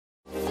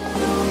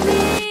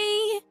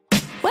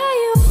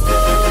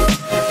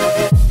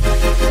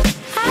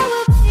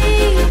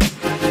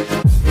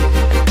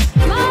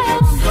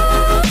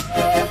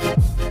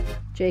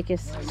Jake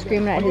is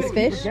screaming at his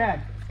fish.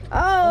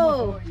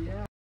 Oh!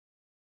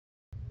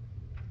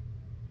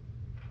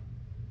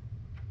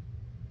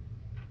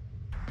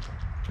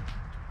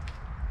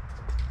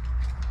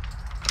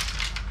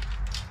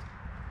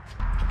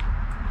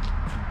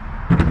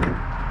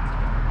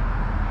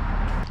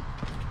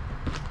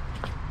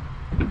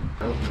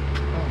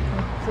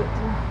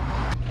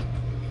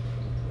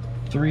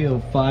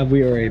 .305,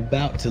 we are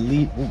about to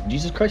leave. Ooh,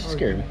 Jesus Christ, you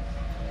scared me.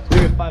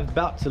 305,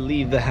 about to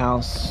leave the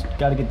house.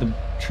 Got to get the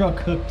truck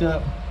hooked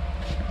up.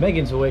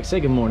 Megan's awake.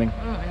 Say good morning.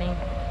 Good morning.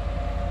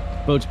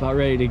 Boat's about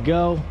ready to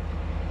go.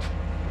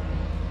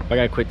 I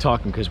gotta quit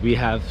talking because we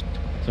have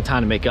some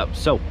time to make up.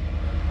 So,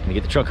 gonna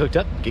get the truck hooked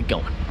up, get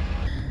going.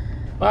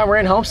 All right, we're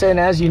in Homestead, and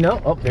as you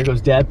know, oh, there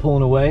goes Dad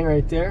pulling away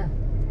right there.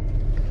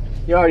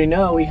 You already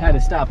know we had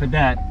to stop at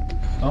that.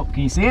 Oh,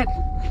 can you see it?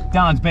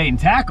 Don's bait and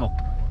tackle.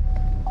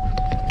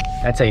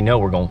 That's how you know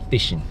we're going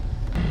fishing.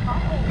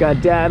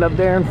 Got Dad up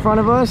there in front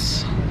of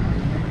us.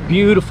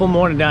 Beautiful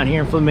morning down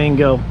here in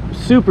Flamingo.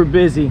 Super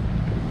busy.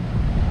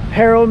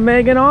 Harold,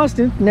 Megan,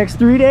 Austin, next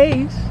 3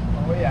 days.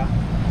 Oh yeah.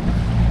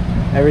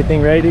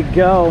 Everything ready to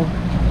go.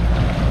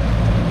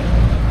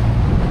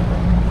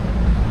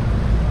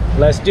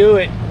 Let's do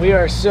it. We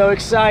are so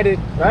excited,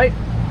 right?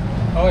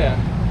 Oh yeah.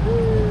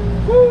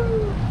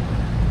 Woo.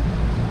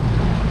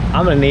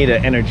 I'm gonna need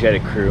an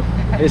energetic crew.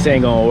 This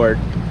ain't gonna work.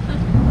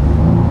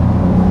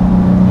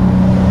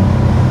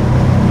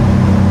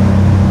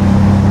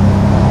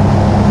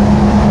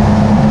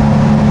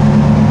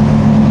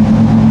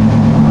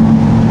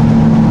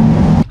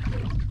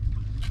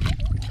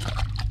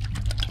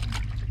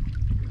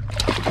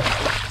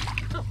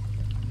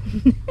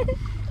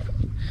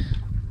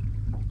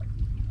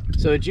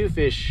 So a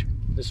Jewfish,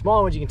 the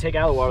smaller ones you can take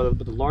out of the water,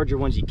 but the larger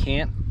ones you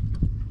can't.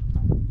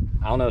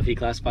 I don't know if he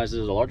classifies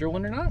it as a larger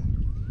one or not.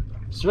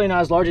 It's really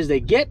not as large as they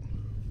get,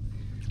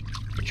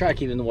 but try to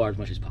keep it in the water as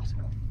much as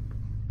possible.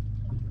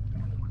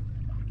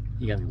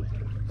 You got me wet.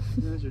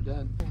 You guys are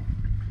dead.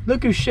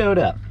 Look who showed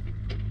up.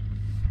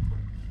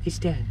 He's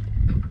dead.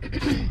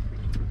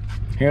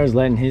 Harold's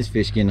letting his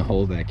fish get in the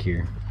hole back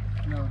here.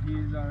 No,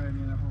 he's already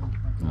in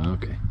a hole.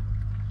 Okay.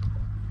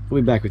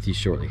 We'll be back with you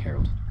shortly,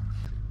 Harold.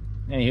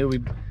 Anywho,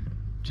 we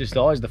just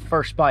always the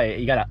first spot,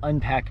 you gotta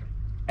unpack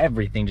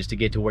everything just to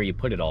get to where you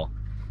put it all.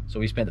 So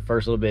we spent the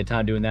first little bit of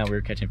time doing that. We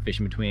were catching fish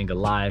in between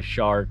Goliath,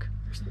 shark,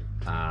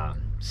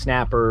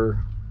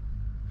 snapper,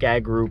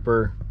 gag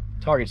grouper,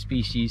 target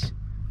species.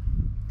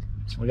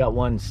 So we got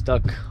one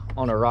stuck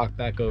on a rock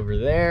back over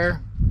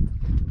there.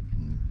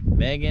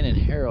 Megan and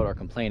Harold are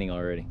complaining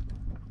already.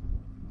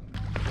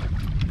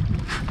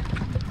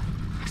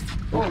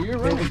 Oh, you're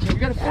running. You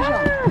got a fish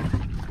on.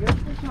 You got a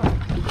fish on.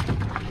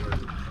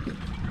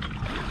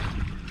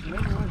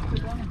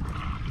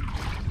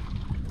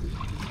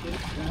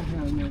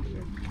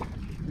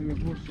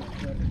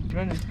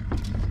 Running.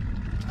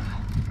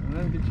 And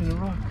then get you in the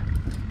rock.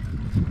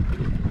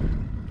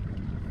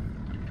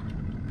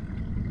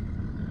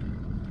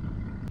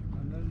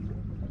 And then,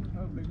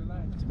 how big a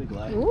line? It's a big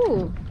line.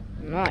 Ooh,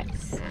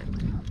 nice.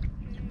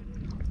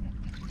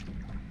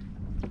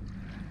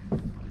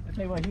 I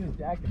tell you what, he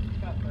was active.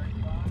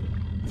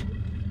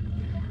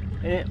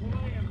 Yeah.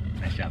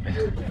 Nice job, man.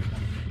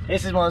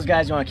 This is one of those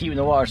guys you want to keep in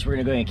the water, so we're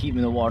going to go ahead and keep him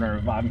in the water and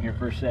revive him here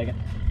for a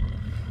second.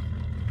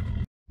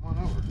 Come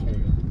on over.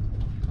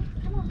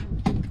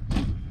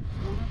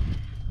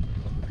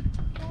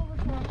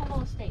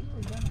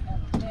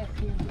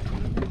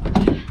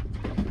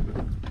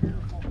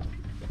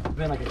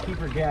 Been like a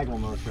keeper gag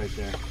almost right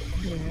there.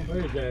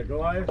 Where's that,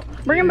 Goliath?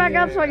 Bring him back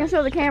up so I can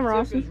show the camera,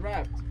 This is Austin.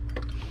 wrapped.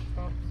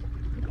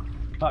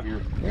 Pop your.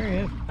 There he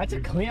is. That's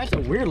a clean. That's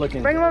a weird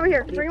looking. Bring him over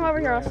here. Bring him over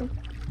here, Austin.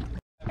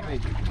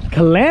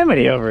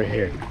 Calamity over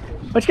here.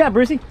 What you got,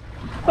 Brucey?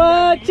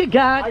 What you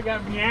got? I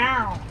got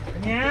meow.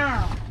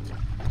 Meow.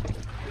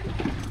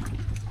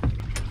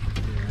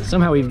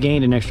 Somehow we've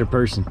gained an extra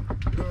person.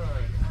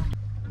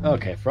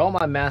 Okay, for all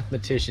my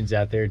mathematicians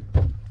out there,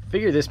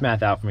 figure this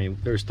math out for me.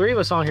 There's 3 of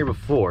us on here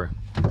before.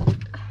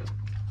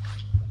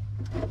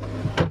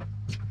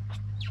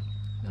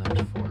 No,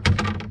 there's 4.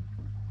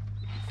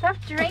 Stop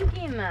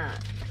drinking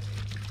that.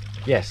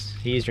 Yes,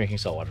 he is drinking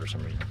salt water for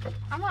some reason.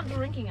 I'm not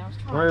drinking, I was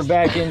trying. We're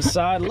back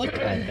inside. Look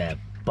at that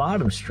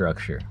bottom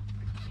structure.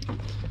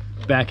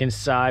 Back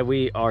inside,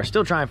 we are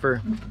still trying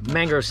for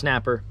mangrove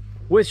snapper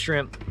with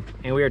shrimp,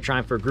 and we are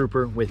trying for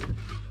grouper with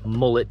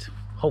mullet.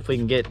 Hopefully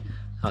we can get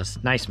a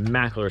nice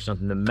mackerel or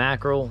something. The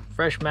mackerel,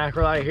 fresh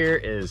mackerel out here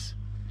is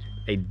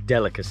a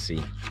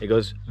delicacy. It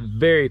goes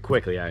very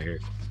quickly out here.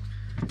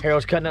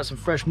 Harold's cutting out some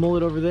fresh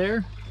mullet over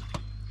there.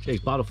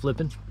 Jake's bottle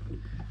flipping.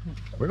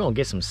 We're gonna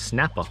get some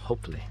snapper,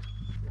 hopefully.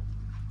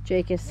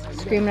 Jake is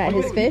screaming at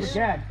his fish.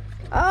 Dad.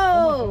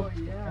 Oh!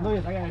 Yeah. Look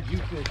at this, I got a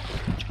juice fish.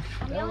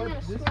 I'm yelling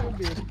at a This squirrel. would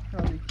be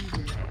probably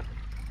keeper.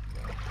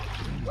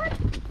 What?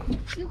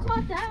 You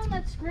caught that on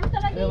that scrimp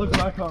that I Hey, gave look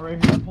what I caught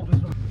right here. I pulled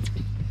this one.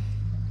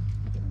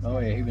 Oh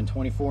yeah, he's been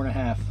 24 and a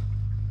half.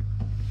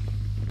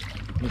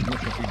 Look what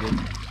he did.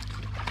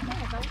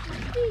 Oh, that was my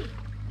feet.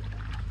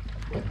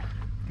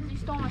 You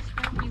stole my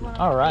screen. You wanna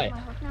All right. take my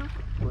hook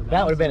now?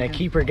 That would have been a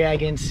keeper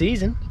gag in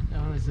season.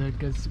 That was a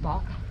good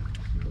spot.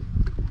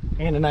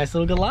 And a nice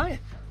little Goliath.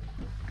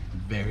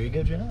 Very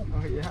good job.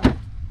 Oh yeah.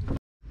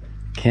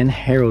 Can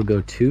Harold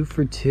go 2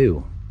 for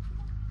 2?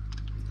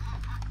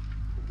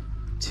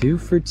 2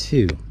 for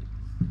 2.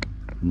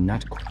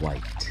 Not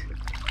quite.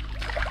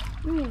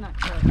 What do you mean not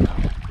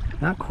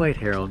quite? Not quite,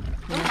 Harold.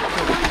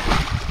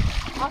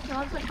 Austin,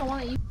 looks like the one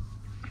that you...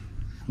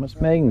 What's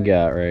Megan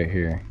got right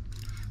here?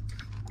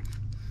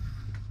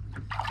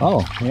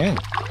 Oh, yeah.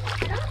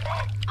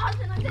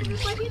 Austin, I said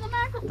this might be the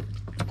mackerel.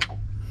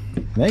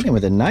 Megan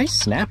with a nice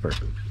snapper.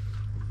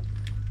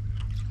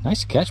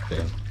 Nice catch,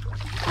 babe.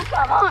 Oh,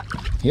 come on.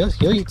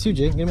 He'll eat too,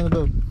 Jake. Get him in the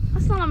boat.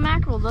 That's not a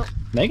mackerel, though.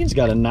 Megan's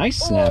got a nice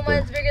snapper. Oh,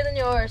 mine's bigger than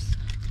yours.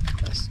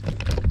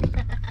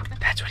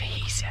 That's what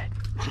he said.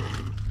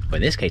 Well,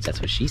 in this case, that's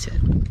what she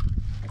said.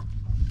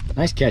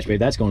 Nice catch, babe.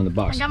 That's going in the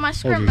box. I got my Hold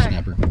script your back.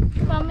 snapper.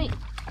 What about me?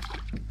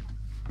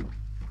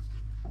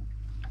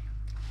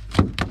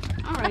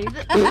 Alright.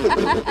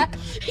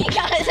 He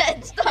got his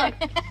head stuck.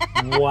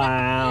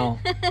 Wow.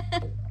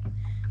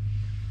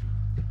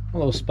 A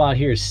little spot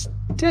here is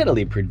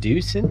steadily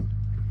producing.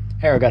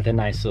 Harold got that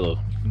nice little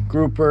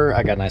grouper.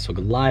 I got a nice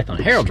little Goliath on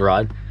Harold's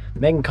rod.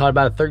 Megan caught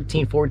about a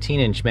 13,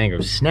 14-inch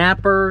mangrove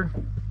snapper.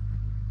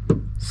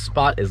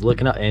 Spot is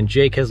looking up, and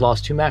Jake has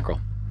lost 2 mackerel.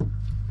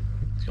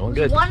 It's going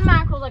good. One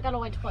mackerel that got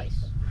away twice.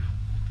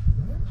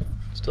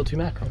 Still 2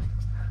 mackerel.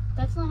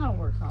 That's not how it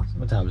works, Austin.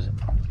 What time is it?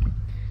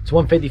 It's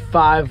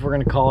 1:55. We're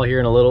gonna call here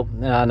in a little,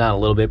 not a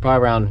little bit,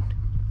 probably around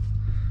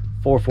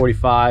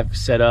 4:45.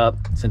 Set up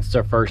since it's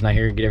our first night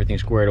here. Get everything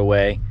squared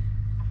away.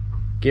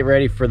 Get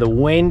ready for the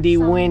windy,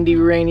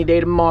 rainy day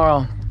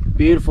tomorrow.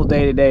 Beautiful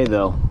day today,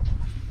 though.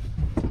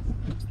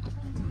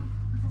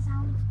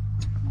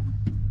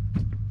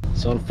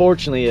 So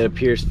unfortunately, it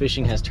appears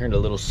fishing has turned a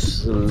little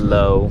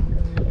slow.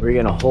 We're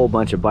getting a whole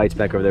bunch of bites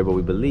back over there, but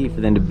we believe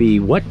for them to be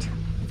what?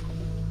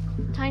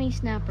 Tiny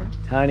snapper.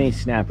 Tiny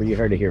snapper. You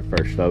heard it here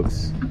first,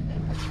 folks.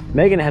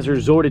 Megan has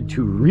resorted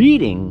to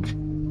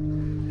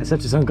reading at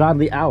such an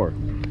ungodly hour.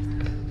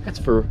 That's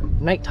for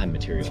nighttime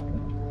material.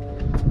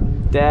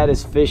 Dad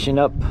is fishing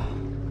up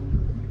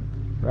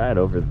right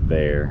over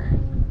there.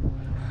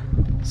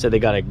 Said they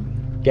got a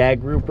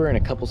gag grouper and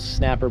a couple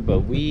snapper, but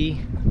we're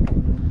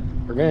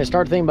gonna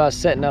start thinking about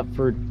setting up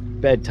for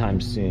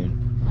bedtime soon.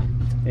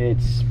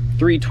 It's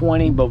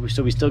 3:20, but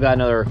so we still got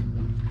another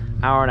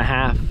hour and a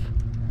half.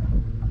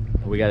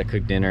 We gotta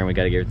cook dinner and we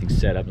gotta get everything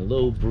set up. A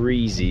little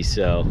breezy,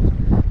 so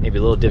maybe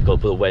a little difficult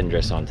to put a wedding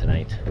dress on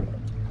tonight.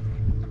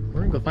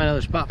 We're gonna go find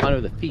another spot, find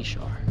out where the fish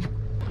are.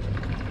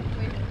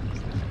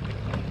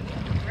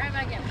 Right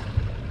back in.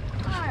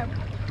 Alright.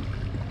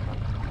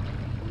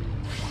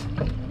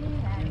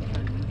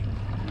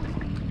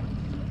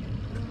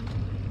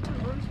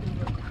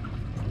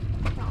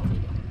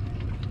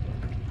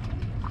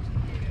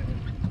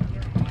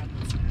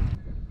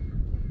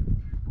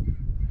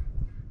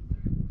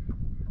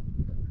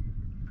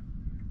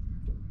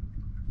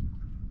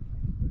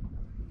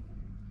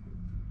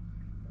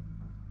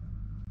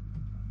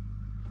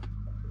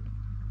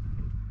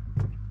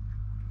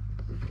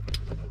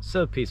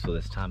 So peaceful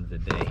this time of the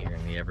day here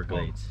in the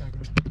Everglades.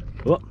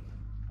 Whoop.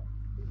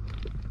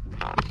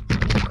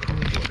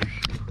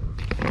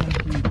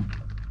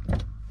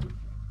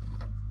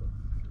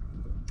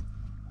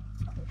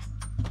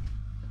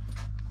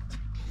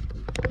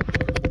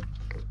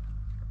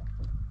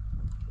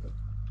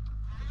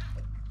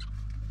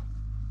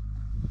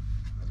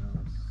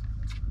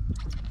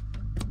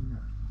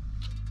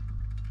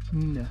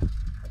 No,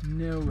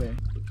 no way.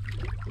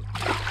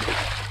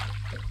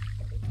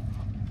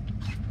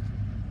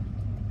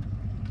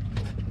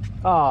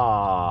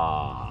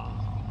 Aww.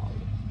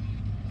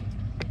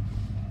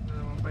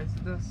 Another one bites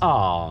this.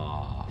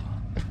 Aww.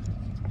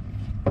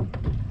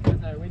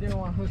 We didn't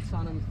want hooks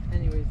on them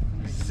anyways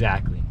tonight.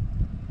 Exactly.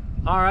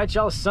 All right,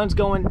 y'all, the sun's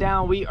going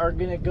down. We are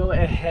gonna go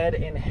ahead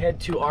and head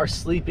to our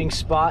sleeping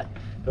spot.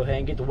 Go ahead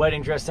and get the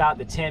wedding dress out,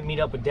 the tent, meet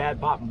up with Dad,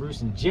 Pop, and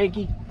Bruce, and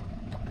Jakey.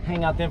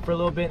 Hang out them for a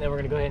little bit, and then we're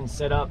gonna go ahead and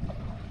set up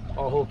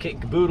our whole kit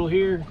and caboodle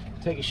here,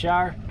 take a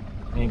shower,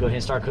 and go ahead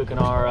and start cooking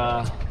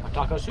our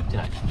taco soup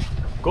tonight.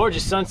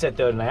 Gorgeous sunset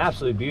though tonight,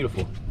 absolutely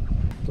beautiful.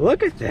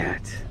 Look at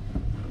that.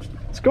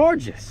 It's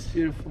gorgeous.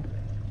 Beautiful.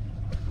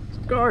 It's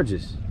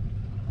gorgeous.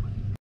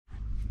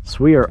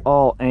 So we are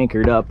all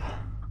anchored up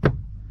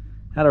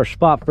at our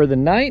spot for the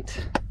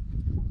night.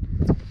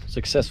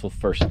 Successful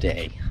first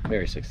day,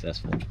 very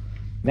successful.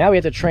 Now we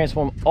have to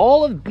transform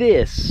all of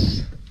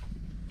this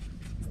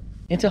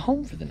into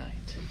home for the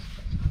night.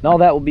 And all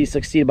that will be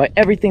succeeded by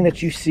everything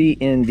that you see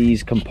in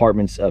these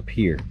compartments up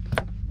here.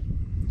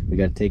 We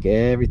got to take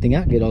everything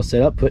out, get all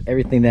set up, put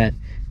everything that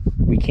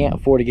we can't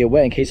afford to get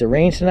wet in case it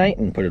rains tonight,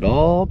 and put it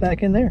all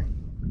back in there.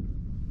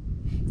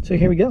 So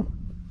here we go.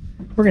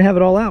 We're gonna have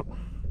it all out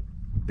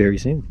very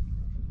soon.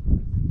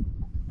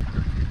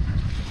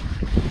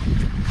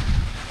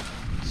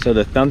 So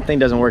the thumb thing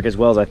doesn't work as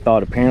well as I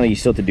thought. Apparently you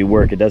still have to do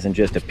work. It doesn't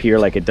just appear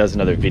like it does in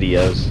other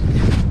videos.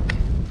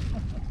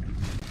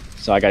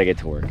 So I gotta get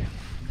to work.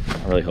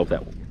 I really hope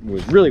that,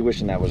 was really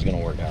wishing that was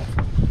gonna work out.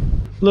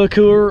 Look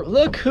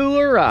who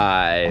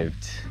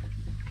arrived.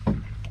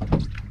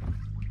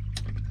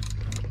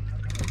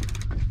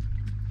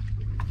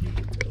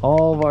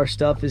 All of our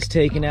stuff is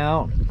taken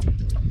out.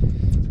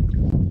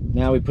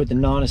 Now we put the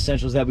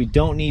non-essentials that we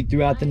don't need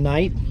throughout the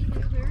night.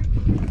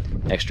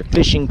 Extra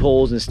fishing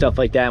poles and stuff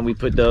like that, and we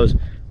put those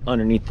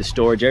underneath the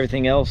storage.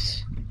 Everything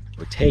else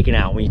we're taking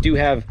out. We do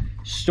have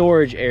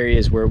storage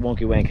areas where it won't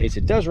get wet in case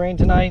it does rain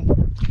tonight,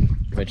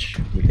 which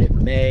it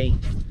may.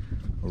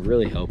 We're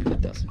really hoping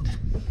it doesn't.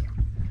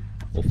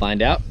 We'll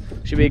find out.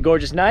 Should be a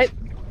gorgeous night.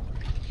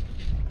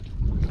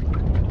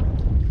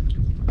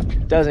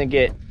 Doesn't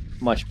get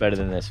much better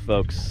than this,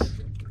 folks,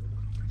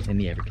 in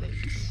the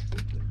Everglades.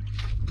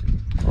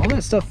 All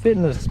that stuff fit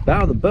in the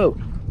bow of the boat.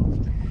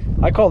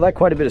 I call that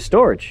quite a bit of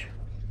storage.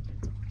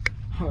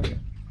 Oh, yeah.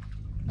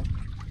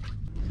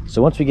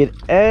 So once we get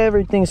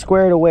everything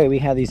squared away, we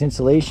have these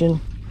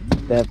insulation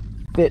that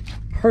fit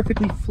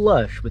perfectly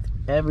flush with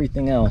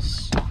everything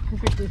else.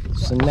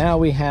 So now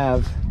we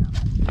have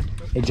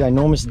a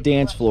ginormous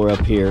dance floor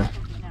up here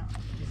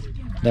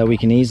that we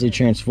can easily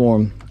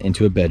transform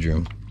into a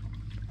bedroom.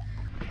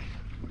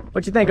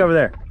 What you think over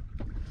there?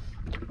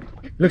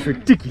 Looks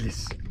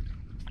ridiculous.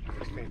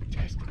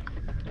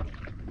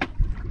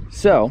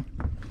 So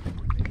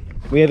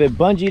we have it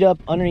bungeed up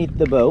underneath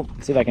the boat.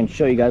 Let's see if I can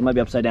show you guys. It might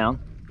be upside down.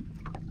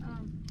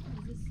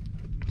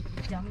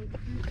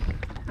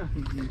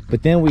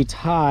 But then we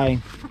tie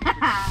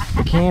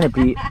the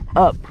canopy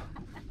up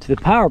to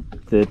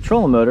the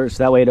trolling motor,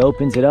 so that way it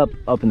opens it up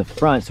in the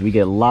front, so we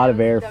get a lot of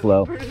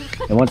airflow.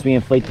 And once we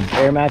inflate the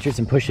air mattress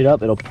and push it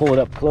up, it'll pull it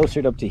up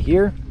closer up to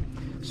here.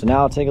 So now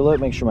I'll take a look,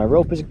 make sure my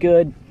rope is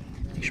good,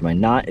 make sure my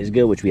knot is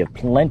good, which we have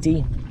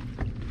plenty.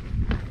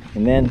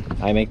 And then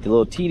I make the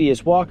little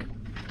tedious walk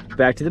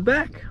back to the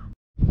back.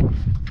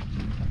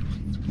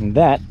 And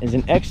that is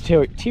an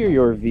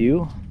exterior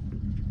view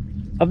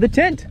of the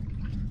tent.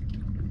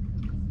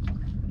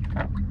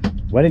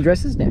 Wedding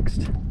dress is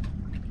next.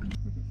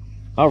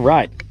 All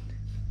right.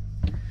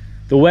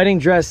 The wedding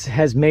dress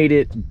has made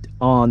it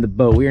on the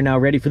boat. We are now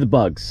ready for the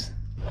bugs.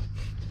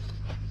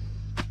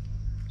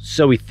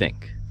 So we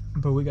think.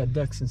 But we got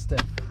ducks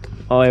instead.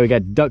 Oh yeah, we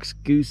got ducks,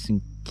 goose,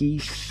 and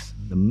geese.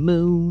 The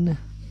moon.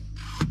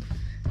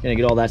 Gonna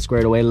get all that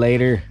squared away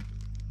later.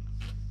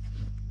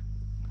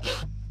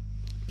 Oh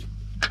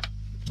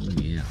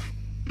yeah.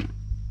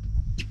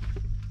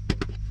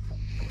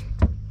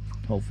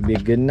 Hopefully be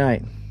a good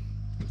night.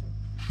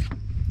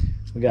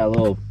 We got a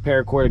little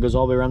paracord that goes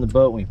all the way around the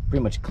boat. We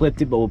pretty much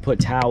clipped it, but we'll put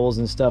towels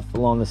and stuff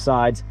along the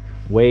sides,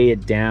 weigh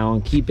it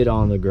down, keep it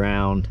on the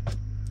ground.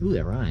 Ooh,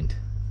 that rhymed.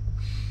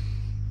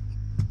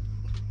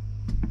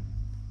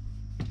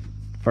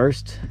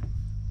 First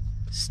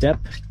step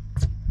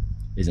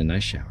is a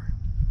nice shower.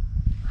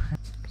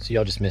 So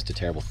y'all just missed a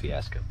terrible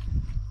fiasco.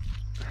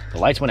 The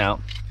lights went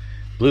out,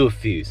 blew a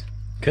fuse.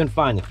 Couldn't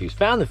find the fuse,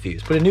 found the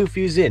fuse, put a new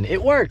fuse in.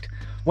 It worked.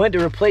 Went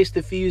to replace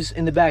the fuse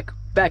in the back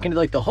into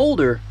like the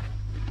holder,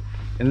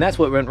 and that's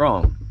what went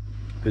wrong.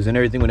 Because then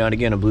everything went out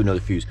again and blew another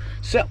fuse.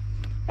 So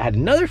I had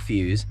another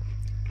fuse.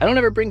 I don't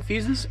ever bring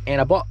fuses,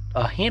 and I bought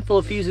a handful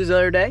of fuses the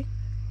other day.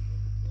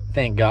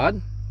 Thank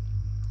God.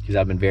 Because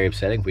I've been very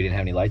upsetting if we didn't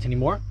have any lights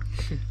anymore.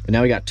 But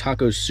now we got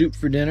taco soup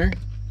for dinner.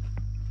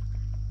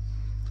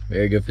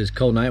 Very good for this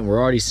cold night.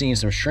 We're already seeing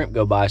some shrimp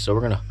go by, so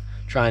we're gonna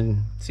try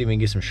and see if we can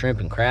get some shrimp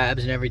and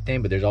crabs and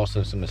everything, but there's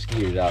also some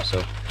mosquitoes out,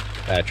 so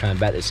gotta try and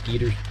bat the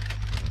skeeters.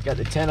 Got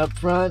the tent up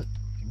front.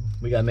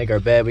 We gotta make our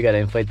bed. We gotta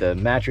inflate the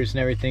mattress and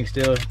everything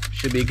still.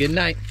 Should be a good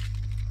night.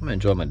 I'm gonna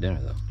enjoy my dinner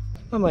though.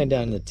 I'm laying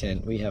down in the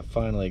tent. We have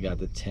finally got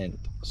the tent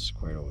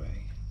squared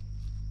away.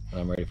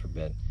 And I'm ready for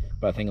bed.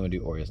 But I think I'm gonna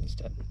do Oreos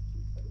instead.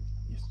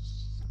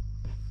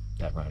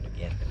 That rhymed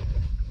again.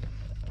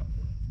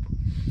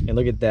 And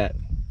look at that.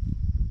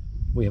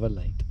 We have a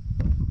light.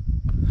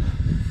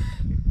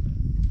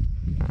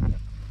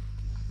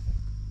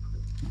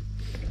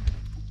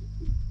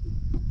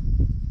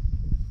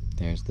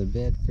 There's the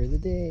bed for the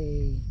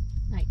day.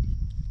 Night.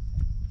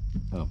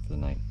 Oh, for the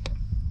night.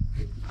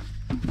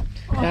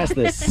 That's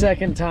the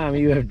second time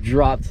you have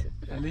dropped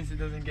At least it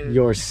doesn't get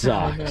your I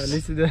socks. know, at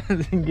least it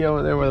doesn't get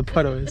over there where the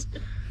puddle is.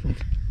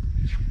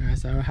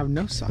 So I have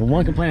no socks. The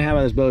one complaint I have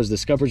about this boat is the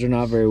scuppers are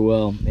not very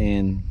well,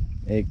 and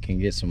it can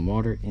get some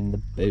water in the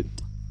boat.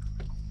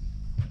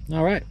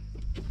 All right.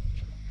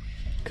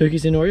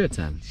 Cookies and Oreo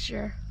time.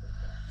 Sure.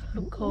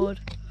 I'm cold.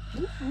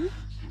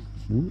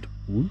 Woot,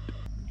 woot.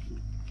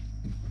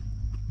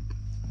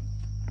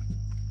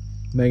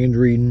 Megan's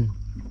reading.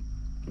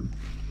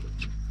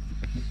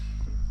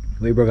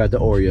 We broke out the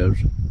Oreos.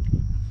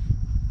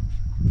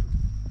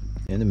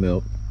 And the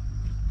milk.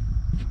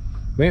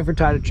 Waiting for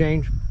Ty to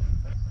change.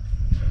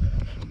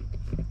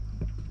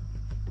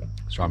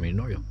 So I'm eating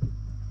Oreo.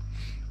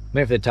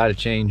 Waiting for the Ty to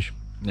change.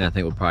 Yeah, I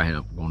think we'll probably end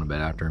up going to bed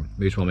after.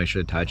 We just want to make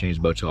sure the Ty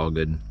change boat's all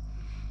good.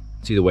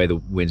 See the way the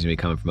wind's gonna be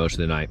coming for most of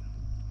the night.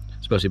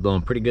 It's supposed to be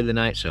blowing pretty good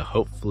tonight, so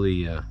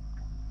hopefully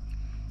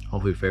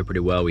we fare pretty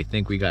well. We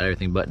think we got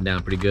everything buttoned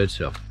down pretty good,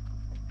 so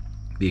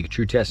be a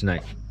true test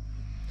tonight.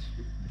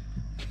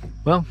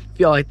 Well, if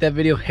y'all like that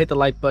video, hit the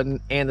like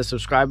button and the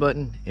subscribe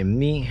button. And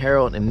me,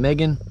 Harold, and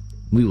Megan,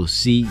 we will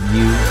see you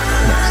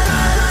next time.